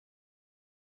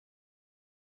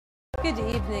Good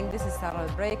evening, this is Sarah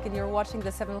Break and you're watching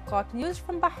the 7 o'clock news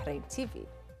from Bahrain TV.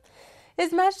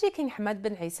 His Majesty King Hamad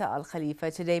bin Isa Al Khalifa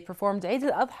today performed Eid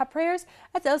al-Adha prayers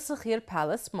at Al Sakhir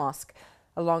Palace Mosque.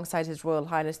 Alongside His Royal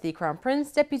Highness the Crown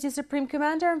Prince, Deputy Supreme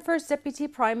Commander and First Deputy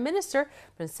Prime Minister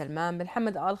Prince Salman bin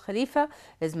Hamad Al Khalifa,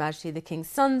 His Majesty the King's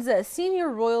sons, senior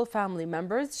royal family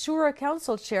members, Shura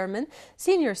Council Chairman,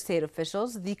 senior state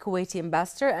officials, the Kuwaiti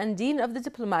Ambassador and Dean of the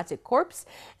Diplomatic Corps,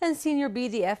 and senior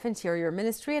BDF Interior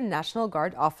Ministry and National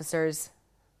Guard officers.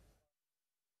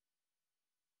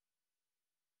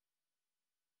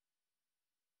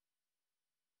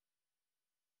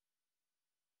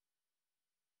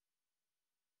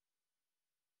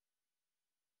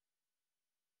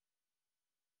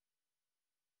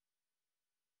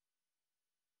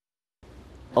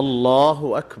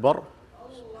 الله أكبر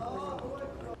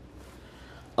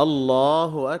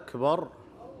الله أكبر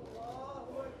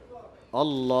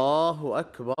الله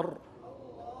أكبر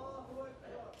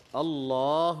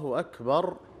الله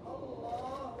أكبر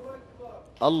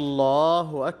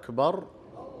الله أكبر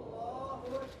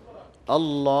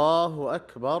الله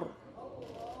أكبر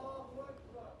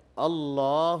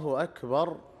الله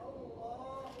أكبر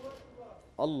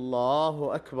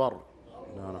الله أكبر.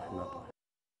 لا رحمة الله.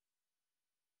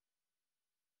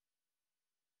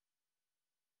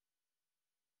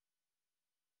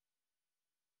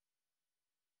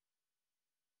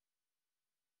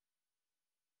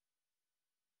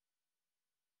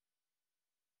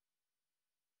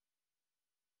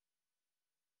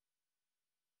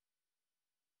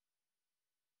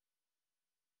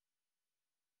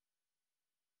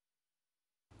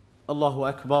 الله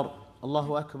أكبر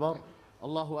الله أكبر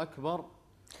الله أكبر.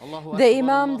 The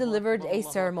Imam delivered a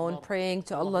sermon praying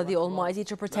to Allah the Almighty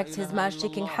to protect His Majesty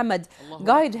King Hamad,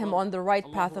 guide him on the right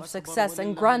path of success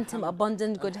and grant him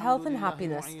abundant good health and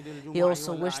happiness. He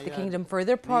also wished the kingdom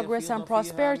further progress and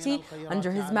prosperity under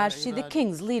His Majesty the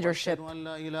King's leadership.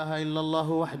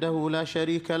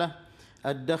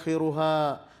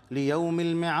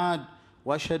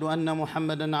 وأشهد أن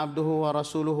محمدًا عبده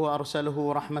ورسوله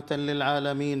أرسله رحمة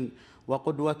للعالمين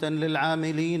وقدوة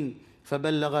للعاملين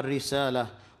فبلغ الرسالة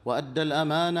وأدى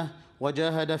الأمانة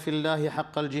وجاهد في الله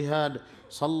حق الجهاد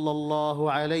صلى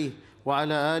الله عليه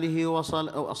وعلى آله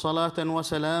وصلاة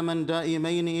وسلاما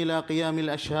دائمين إلى قيام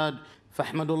الأشهاد.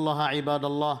 فاحمدوا الله عباد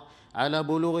الله على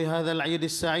بلوغ هذا العيد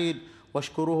السعيد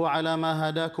واشكروه على ما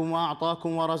هداكم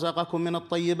وأعطاكم ورزقكم من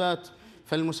الطيبات.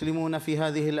 فالمسلمون في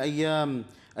هذه الأيام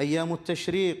أيام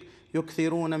التشريق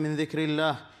يكثرون من ذكر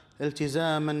الله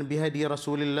التزاما بهدي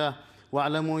رسول الله.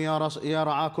 واعلموا يا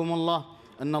رعاكم الله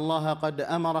أن الله قد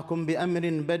أمركم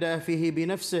بأمر بدأ فيه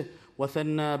بنفسه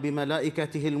وثنى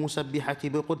بملائكته المسبحة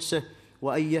بقدسه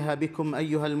وأيه بكم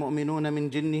أيها المؤمنون من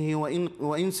جنه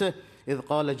وإنسه إذ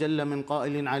قال جل من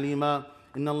قائل عليما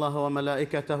إن الله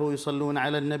وملائكته يصلون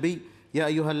على النبي يا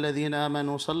أيها الذين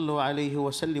آمنوا صلوا عليه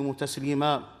وسلموا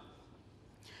تسليما.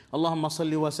 اللهم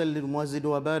صل وسلم وزد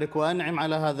وبارك وأنعم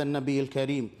على هذا النبي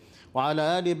الكريم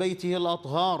وعلى آل بيته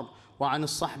الأطهار وعن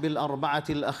الصحب الأربعة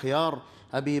الأخيار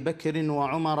أبي بكر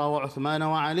وعمر وعثمان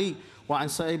وعلي وعن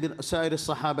سائر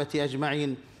الصحابة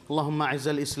أجمعين. اللهم أعز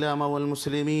الإسلام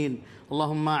والمسلمين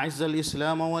اللهم أعز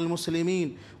الإسلام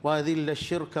والمسلمين وأذل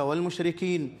الشرك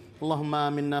والمشركين. اللهم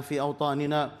آمنا في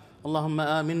أوطاننا اللهم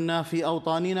آمنا في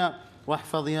أوطاننا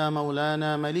واحفظ يا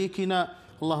مولانا مليكنا.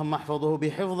 اللهم احفظه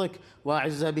بحفظك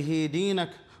وأعز به دينك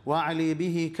وأعلي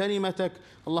به كلمتك.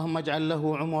 اللهم اجعل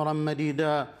له عمرا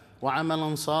مديدا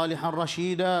وعملا صالحا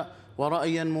رشيدا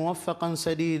ورأيا موفقا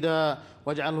سديدا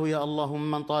واجعله يا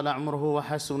اللهم من طال عمره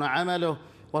وحسن عمله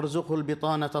وارزقه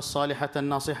البطانة الصالحة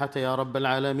الناصحة يا رب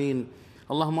العالمين.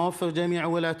 اللهم وفق جميع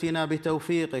ولاتنا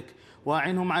بتوفيقك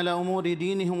وأعنهم على أمور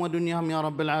دينهم ودنياهم يا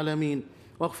رب العالمين.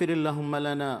 واغفر اللهم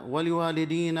لنا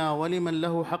ولوالدينا ولمن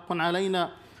له حق علينا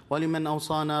ولمن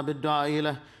أوصانا بالدعاء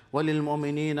له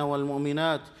وللمؤمنين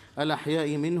والمؤمنات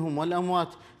الأحياء منهم والأموات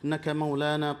إنك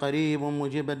مولانا قريب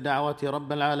مجيب الدعوات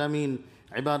رب العالمين.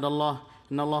 عباد الله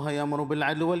إن الله يأمر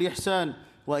بالعدل والإحسان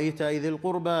وإيتاء ذي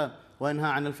القربى وينهى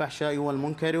عن الفحشاء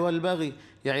والمنكر والبغي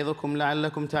يعظكم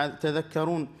لعلكم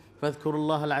تذكرون. فاذكروا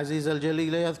الله العزيز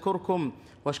الجليل يذكركم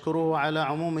واشكروه على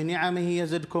عموم نعمه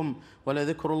يزدكم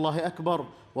ولذكر الله أكبر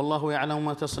والله يعلم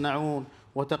ما تصنعون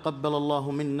وتقبل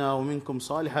الله منا ومنكم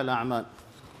صالح الأعمال.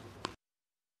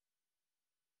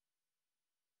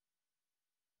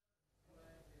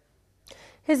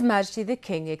 His Majesty the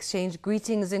King exchanged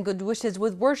greetings and good wishes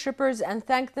with worshippers and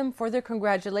thanked them for their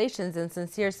congratulations and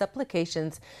sincere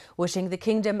supplications, wishing the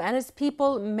kingdom and its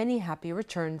people many happy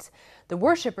returns. The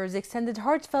worshippers extended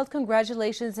heartfelt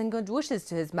congratulations and good wishes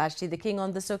to His Majesty the King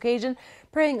on this occasion,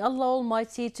 praying Allah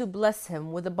Almighty to bless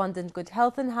him with abundant good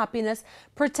health and happiness,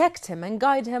 protect him and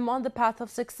guide him on the path of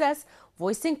success,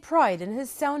 voicing pride in his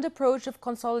sound approach of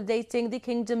consolidating the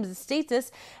kingdom's status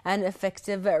and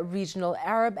effective regional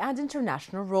Arab and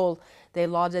international role. They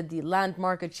lauded the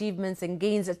landmark achievements and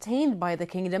gains attained by the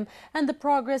kingdom and the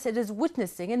progress it is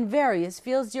witnessing in various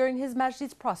fields during His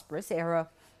Majesty's prosperous era.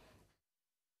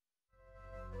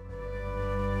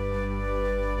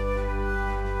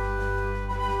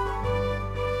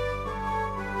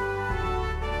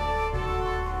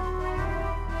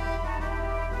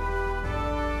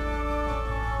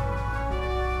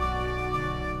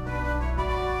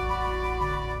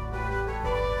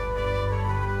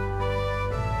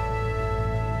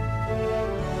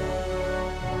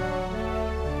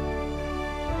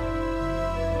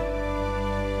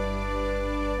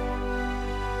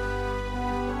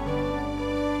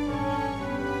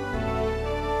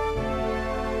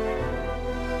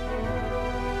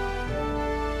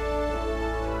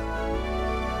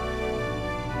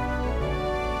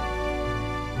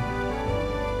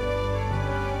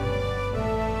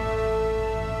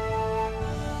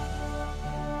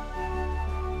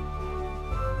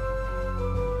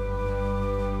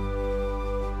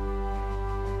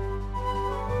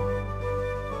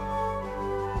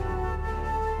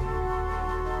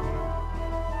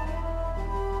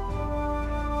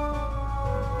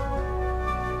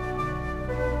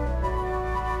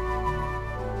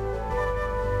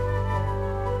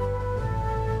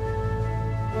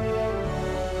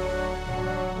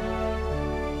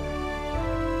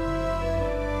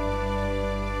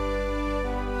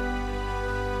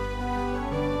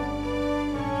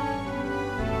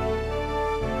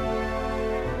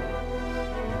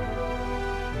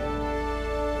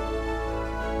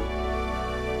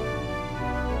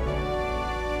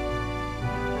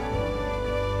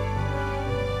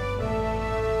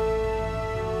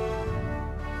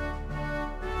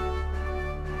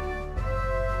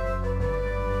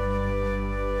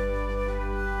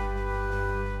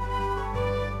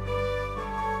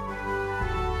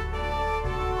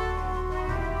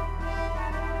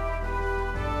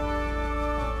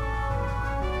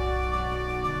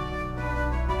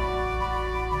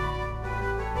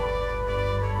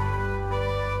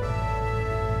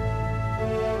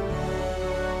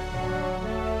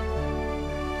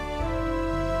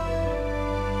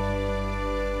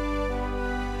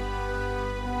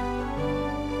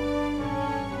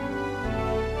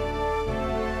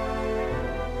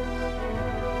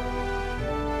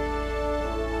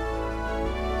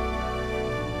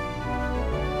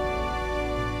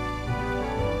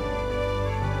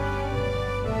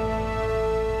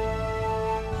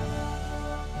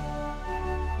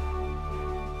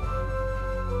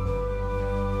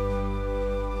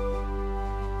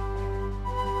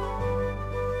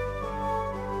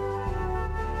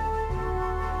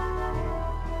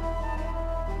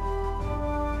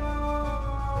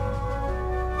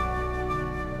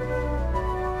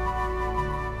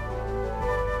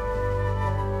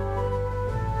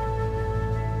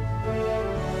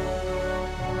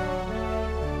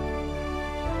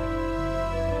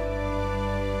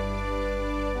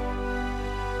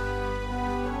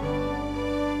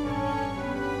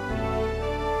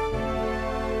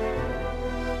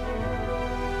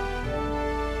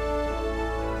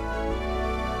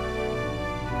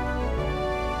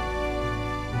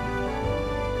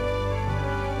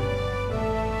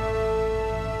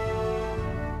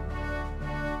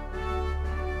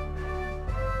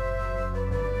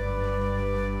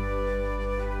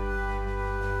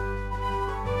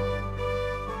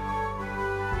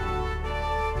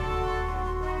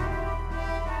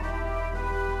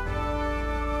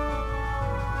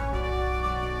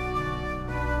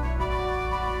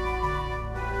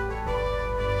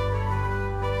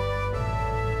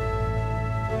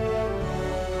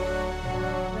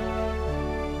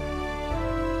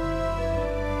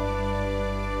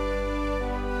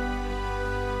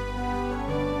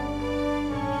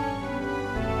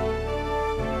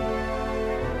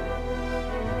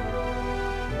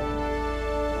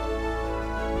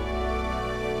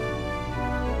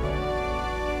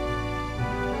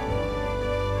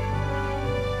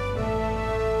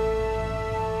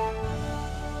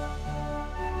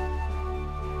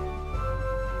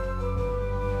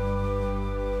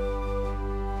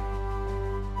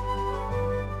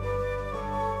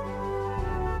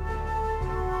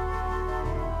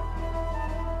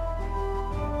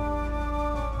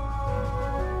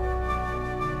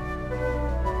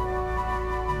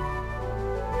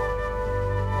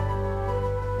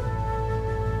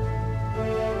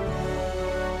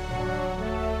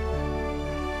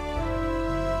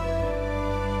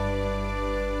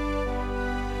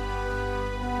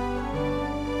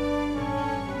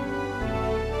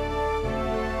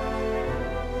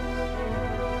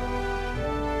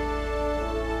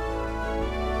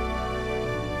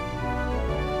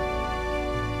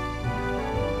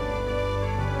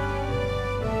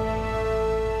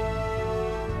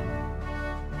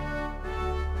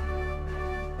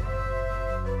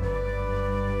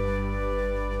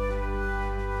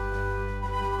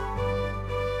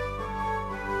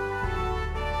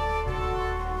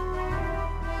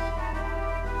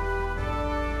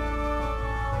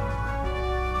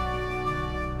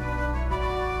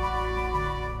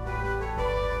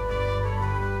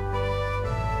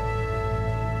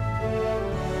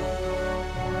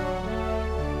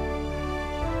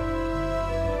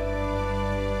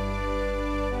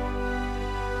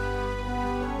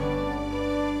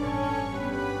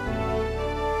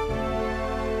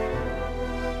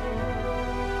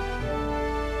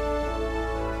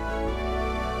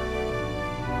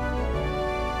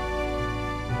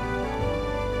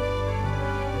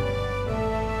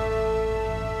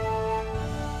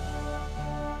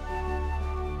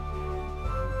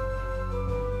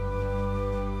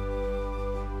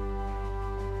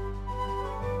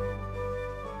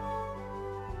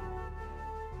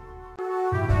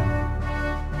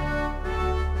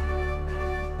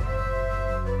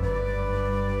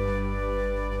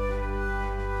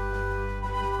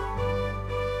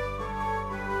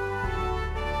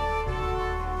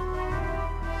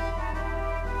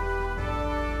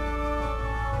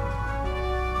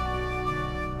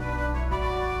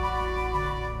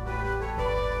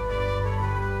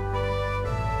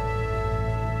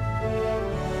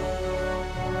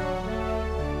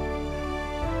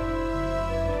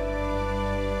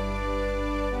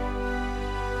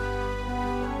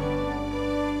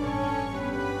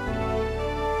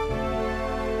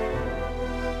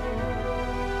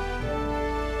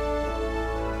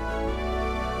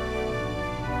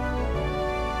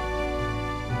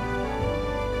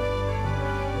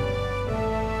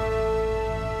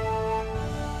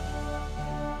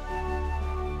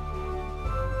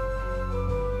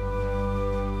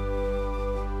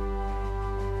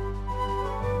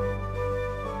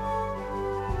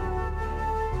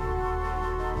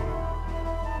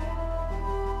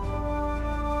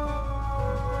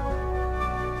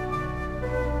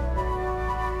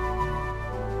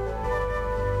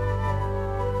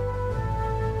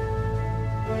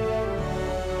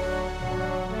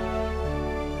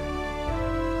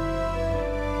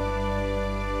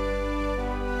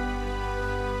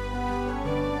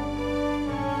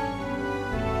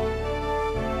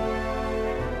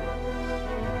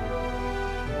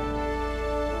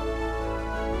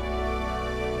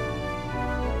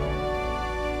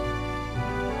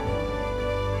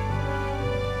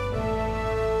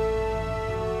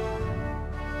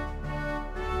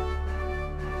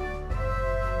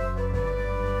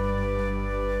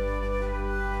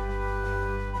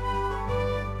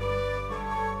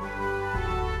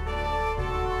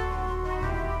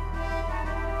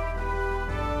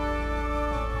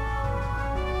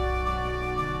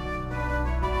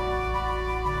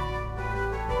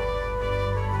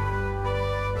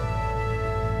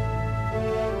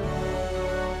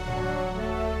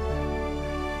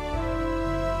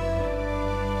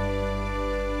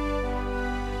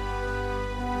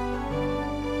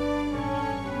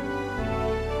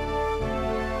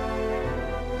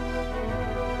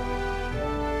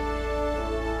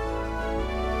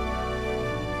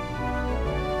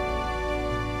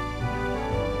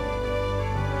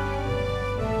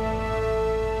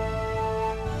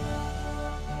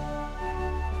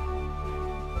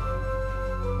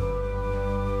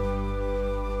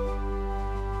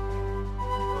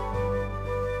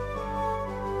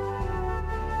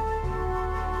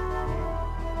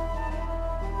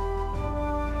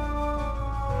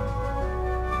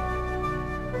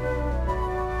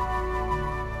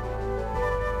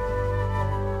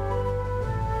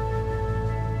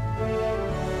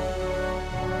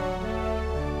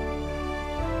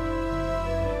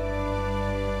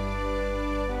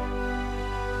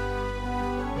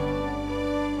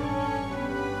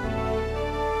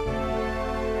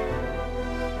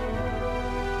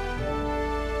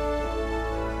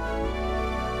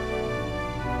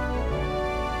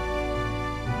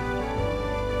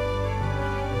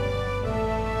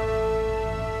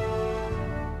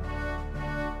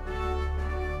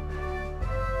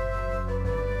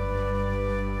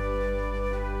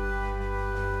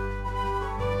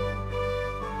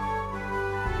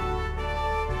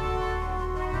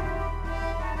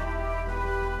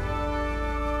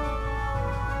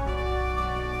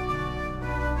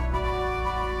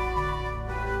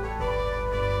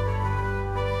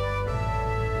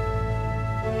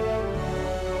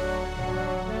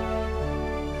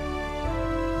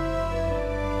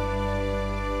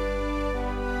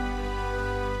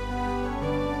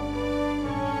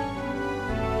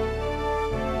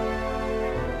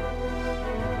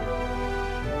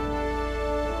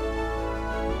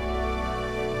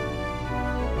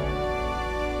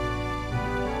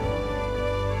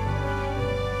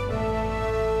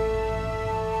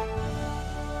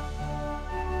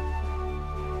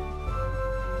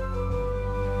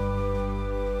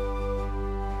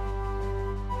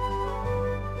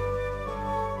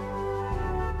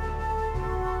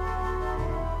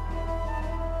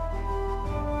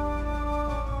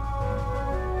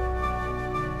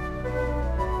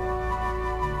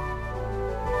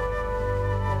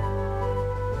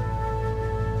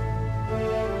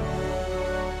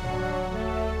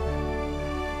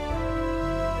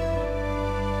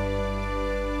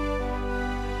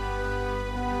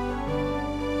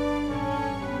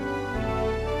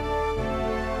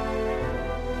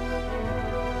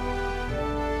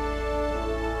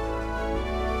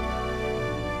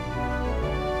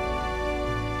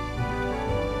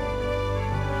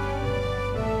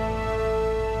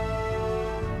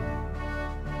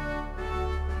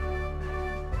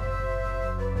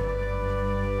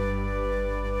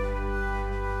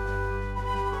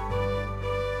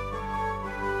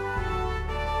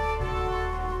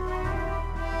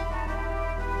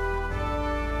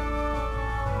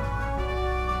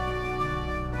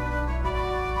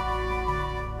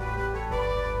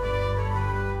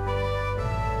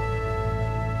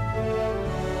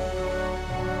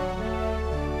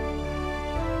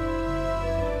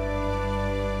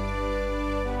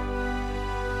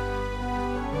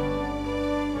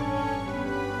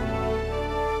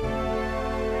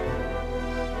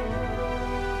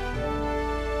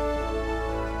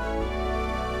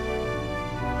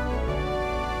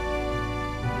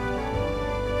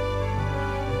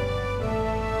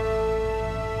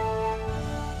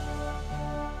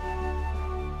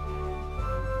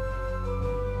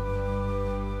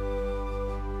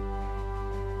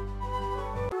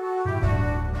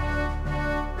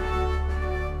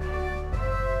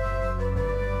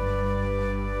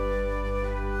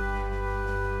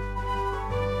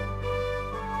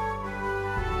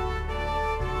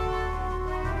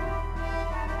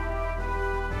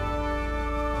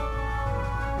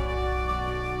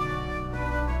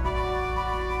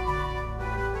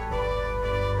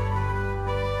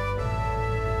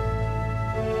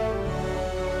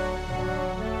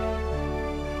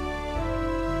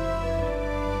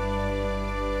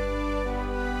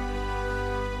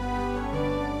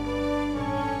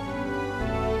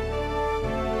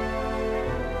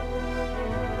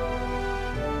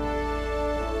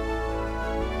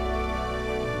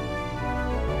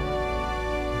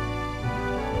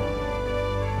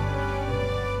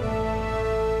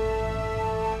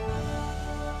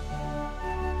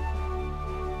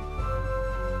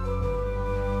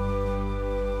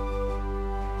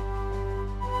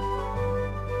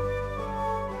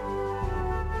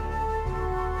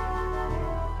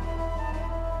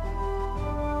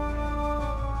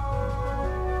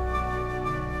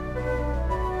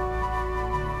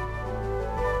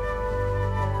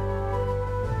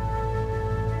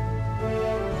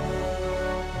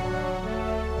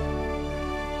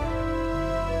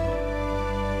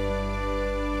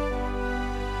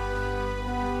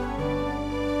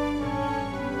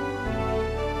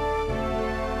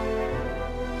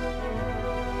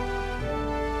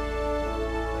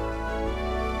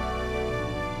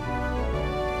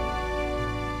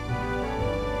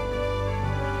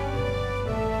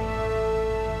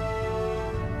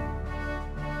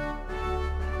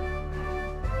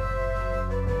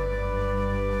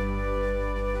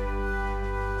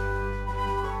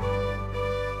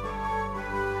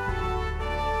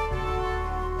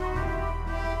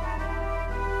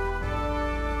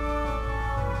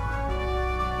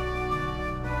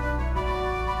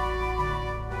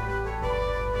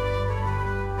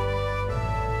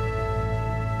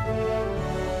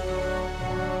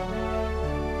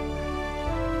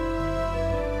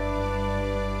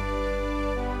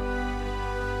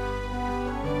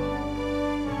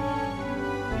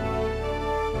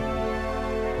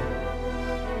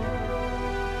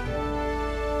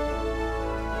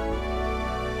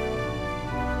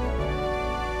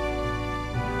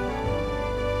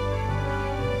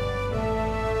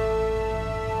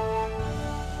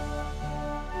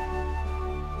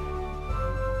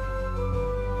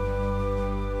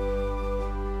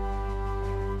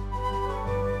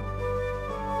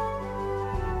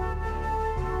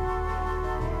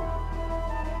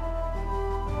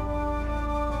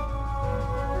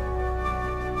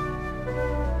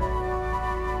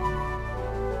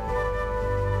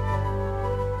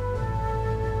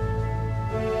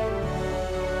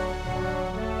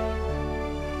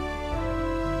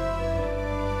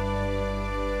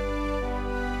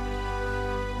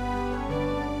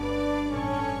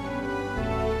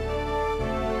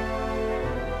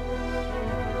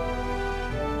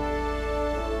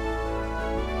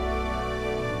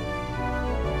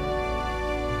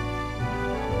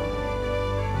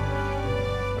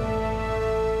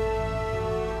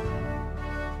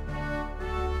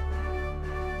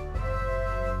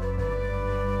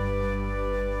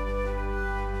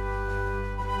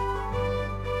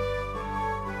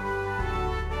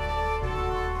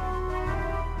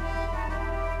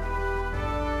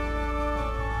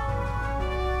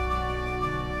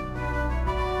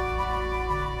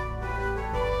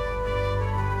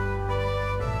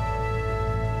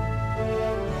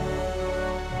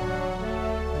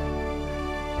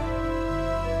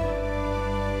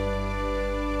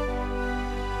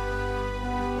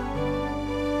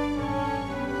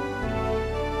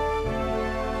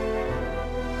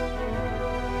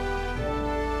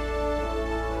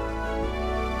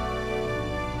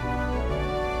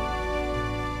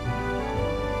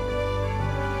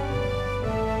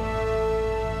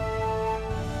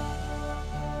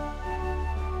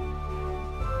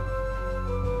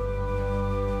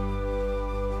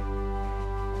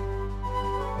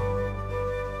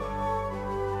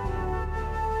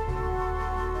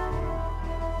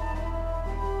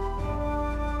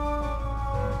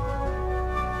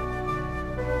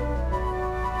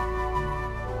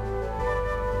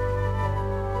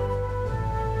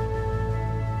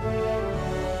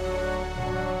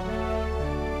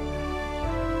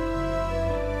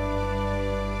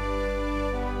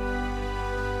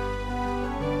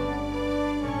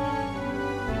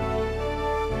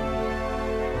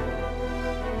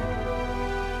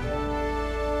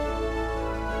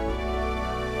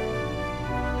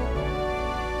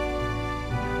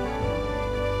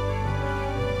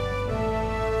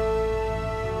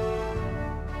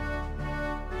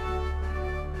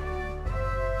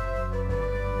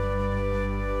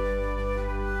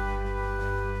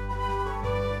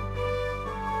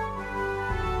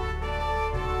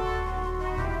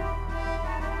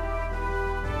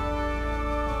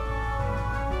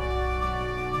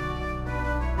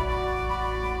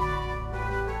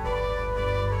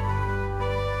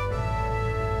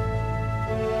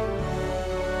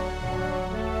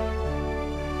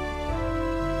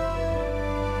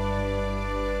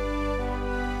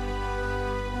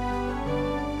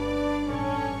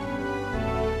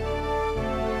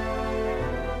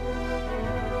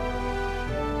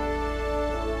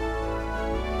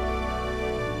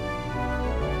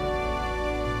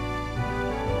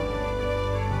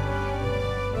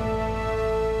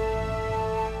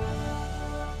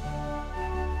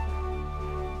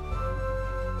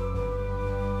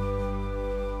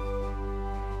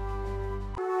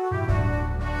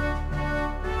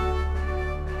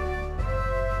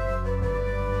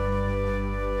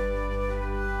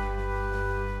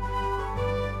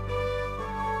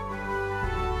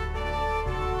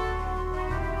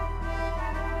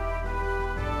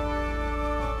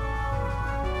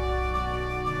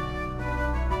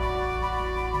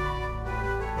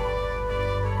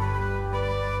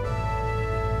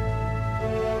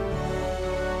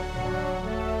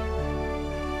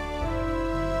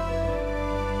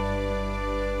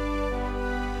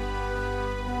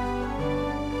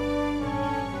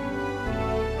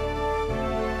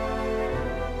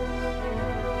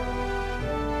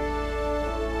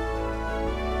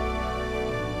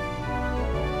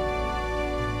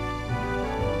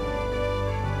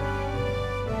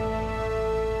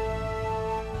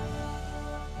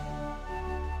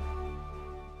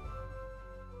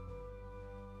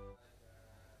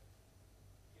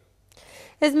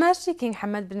 His Majesty King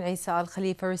Hamad bin Isa Al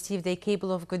Khalifa received a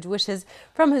cable of good wishes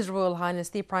from His Royal Highness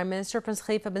the Prime Minister Prince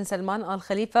Khalifa bin Salman Al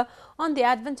Khalifa on the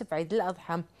advent of Eid al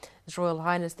Adha. His Royal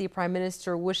Highness the Prime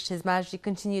Minister wished His Majesty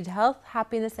continued health,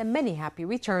 happiness, and many happy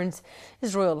returns.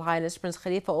 His Royal Highness Prince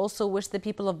Khalifa also wished the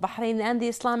people of Bahrain and the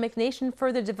Islamic nation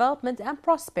further development and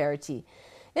prosperity.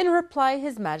 In reply,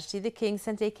 His Majesty the King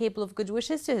sent a cable of good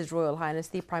wishes to His Royal Highness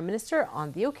the Prime Minister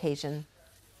on the occasion.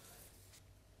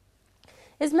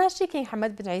 His Majesty King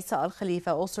Hamad bin Isa Al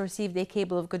Khalifa also received a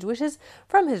cable of good wishes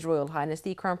from His Royal Highness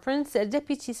the Crown Prince,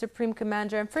 Deputy Supreme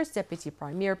Commander and First Deputy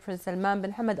Premier Prince Salman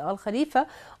bin Hamad Al Khalifa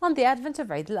on the advent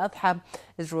of Eid al Adha.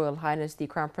 His Royal Highness the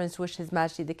Crown Prince wished His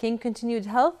Majesty the King continued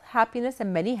health, happiness,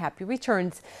 and many happy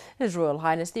returns. His Royal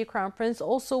Highness the Crown Prince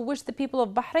also wished the people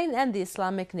of Bahrain and the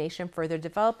Islamic nation further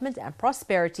development and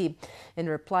prosperity. In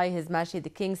reply, His Majesty the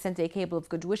King sent a cable of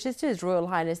good wishes to His Royal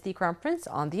Highness the Crown Prince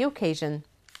on the occasion.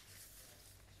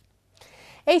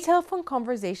 A telephone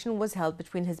conversation was held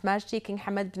between His Majesty King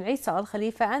Hamad bin Isa Al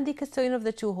Khalifa and the custodian of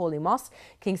the two holy mosques,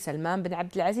 King Salman bin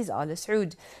Abdulaziz Al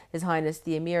Saud. His Highness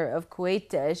the Emir of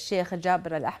Kuwait, Sheikh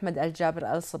Jabir Al Ahmed Al Jabir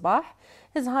Al Sabah,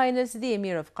 His Highness the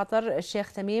Emir of Qatar, Sheikh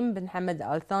Tamim bin Hamad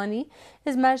Al Thani,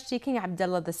 His Majesty King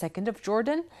Abdullah II of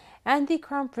Jordan, and the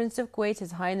Crown Prince of Kuwait,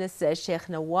 His Highness Sheikh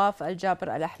Nawaf Al Jabir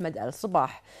Al Ahmed Al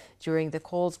Sabah. During the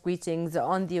calls, greetings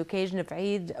on the occasion of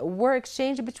Eid were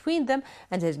exchanged between them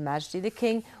and His Majesty the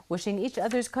King, wishing each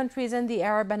other's countries and the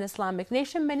Arab and Islamic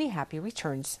nation many happy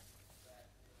returns.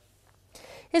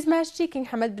 His Majesty King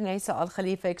Hamad bin Isa Al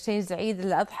Khalifa exchanged Eid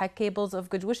al Adha cables of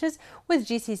good wishes with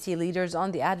GCC leaders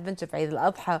on the advent of Eid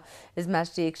al Adha. His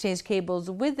Majesty exchanged cables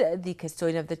with the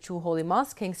custodian of the two holy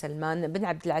mosques, King Salman bin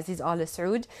Abdulaziz Al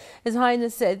Saud, His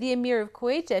Highness the Emir of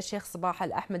Kuwait, Sheikh Sabah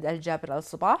Al Ahmed Al Jabir Al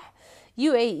Sabah,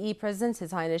 UAE President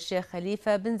His Highness Sheikh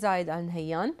Khalifa bin Zayed Al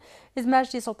Nahyan, His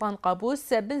Majesty Sultan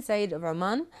Qaboos bin Zayed of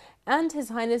Oman, and His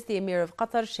Highness the Emir of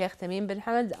Qatar, Sheikh Tamim bin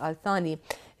Hamad Al Thani.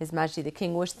 His Majesty the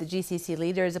King wished the GCC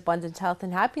leaders abundant health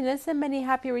and happiness and many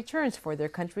happy returns for their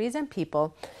countries and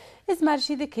people. His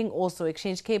Majesty the King also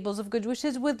exchanged cables of good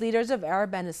wishes with leaders of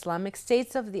Arab and Islamic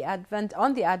states on the advent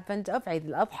of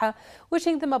Eid al Adha,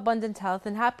 wishing them abundant health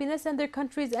and happiness and their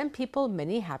countries and people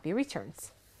many happy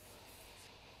returns.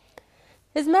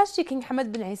 His Majesty King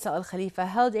Hamad bin Isa Al Khalifa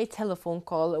held a telephone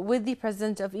call with the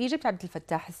President of Egypt Abdel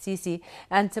Fattah al-Sisi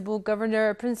and Tabuk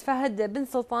Governor Prince Fahd bin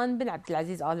Sultan bin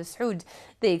Abdulaziz Al Saud.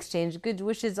 They exchanged good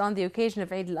wishes on the occasion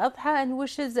of Eid al Adha and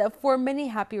wishes for many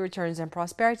happy returns and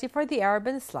prosperity for the Arab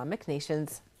and Islamic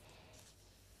nations.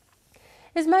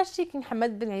 His Majesty King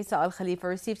Hamad bin Isa Al Khalifa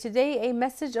received today a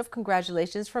message of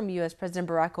congratulations from U.S. President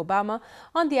Barack Obama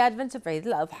on the advent of Eid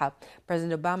al Adha.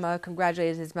 President Obama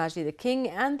congratulated His Majesty the King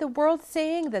and the world,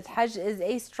 saying that Hajj is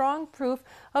a strong proof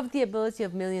of the ability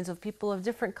of millions of people of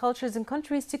different cultures and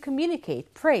countries to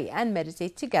communicate, pray, and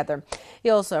meditate together. He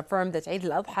also affirmed that Eid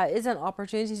al Adha is an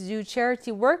opportunity to do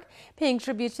charity work, paying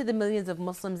tribute to the millions of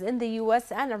Muslims in the U.S.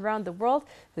 and around the world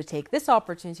who take this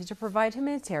opportunity to provide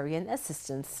humanitarian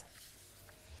assistance.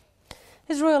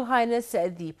 His Royal Highness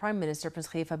the Prime Minister Prince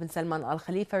Khalifa bin Salman Al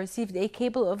Khalifa received a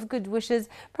cable of good wishes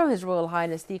from His Royal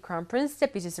Highness the Crown Prince,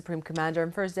 Deputy Supreme Commander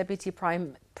and First Deputy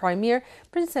Premier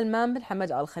Prince Salman bin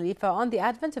Hamad Al Khalifa on the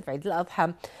advent of Eid al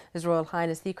Adha. His Royal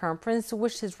Highness the Crown Prince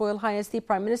wished His Royal Highness the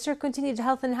Prime Minister continued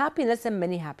health and happiness and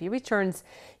many happy returns.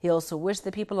 He also wished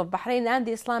the people of Bahrain and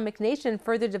the Islamic nation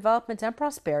further development and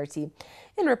prosperity.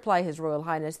 In reply, His Royal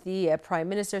Highness the Prime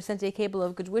Minister sent a cable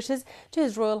of good wishes to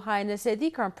His Royal Highness the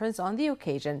Crown Prince on the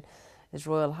occasion. His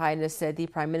Royal Highness the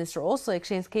Prime Minister also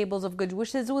exchanged cables of good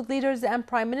wishes with leaders and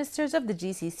Prime Ministers of the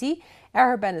GCC,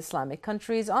 Arab and Islamic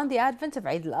countries on the advent of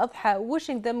Eid al Adha,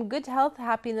 wishing them good health,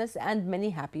 happiness and many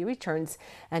happy returns,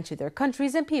 and to their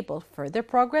countries and people further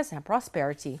progress and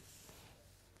prosperity.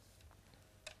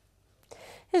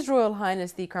 His Royal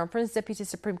Highness the Crown Prince, Deputy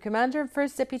Supreme Commander and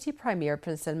First Deputy Premier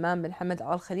Prince Salman bin Hamad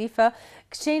Al Khalifa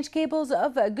exchanged cables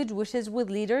of good wishes with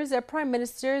leaders, Prime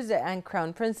Ministers and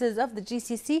Crown Princes of the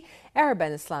GCC, Arab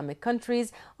and Islamic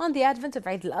countries on the advent of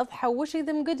Eid al Adha, wishing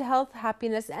them good health,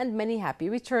 happiness and many happy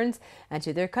returns, and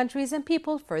to their countries and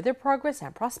people further progress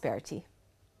and prosperity.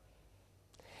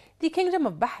 The Kingdom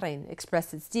of Bahrain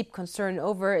expressed its deep concern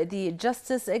over the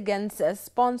Justice Against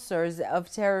Sponsors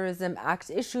of Terrorism Act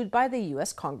issued by the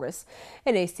U.S. Congress.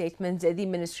 In a statement, the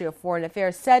Ministry of Foreign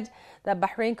Affairs said that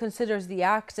Bahrain considers the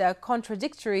act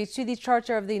contradictory to the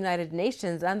Charter of the United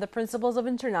Nations and the principles of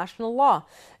international law,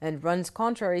 and runs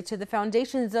contrary to the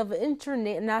foundations of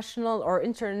international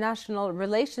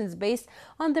relations based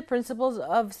on the principles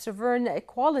of sovereign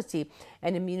equality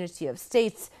and immunity of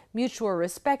states, mutual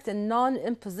respect and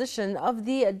non-imposition imposition of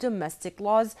the domestic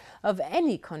laws of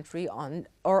any country on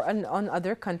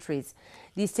other countries.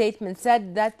 The statement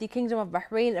said that the Kingdom of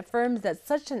Bahrain affirms that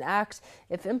such an act,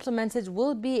 if implemented,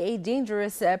 will be a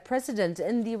dangerous precedent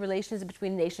in the relations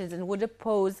between nations and would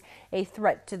pose a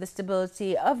threat to the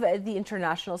stability of the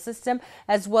international system,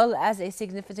 as well as a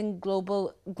significant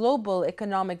global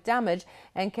economic damage,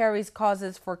 and carries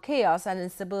causes for chaos and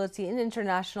instability in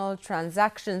international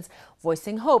transactions,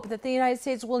 voicing hope that the United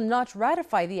States will not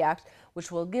ratify the act, which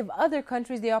will give other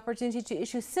countries the opportunity to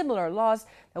issue similar laws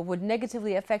that would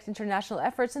negatively affect international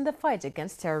efforts in the fight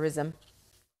against terrorism.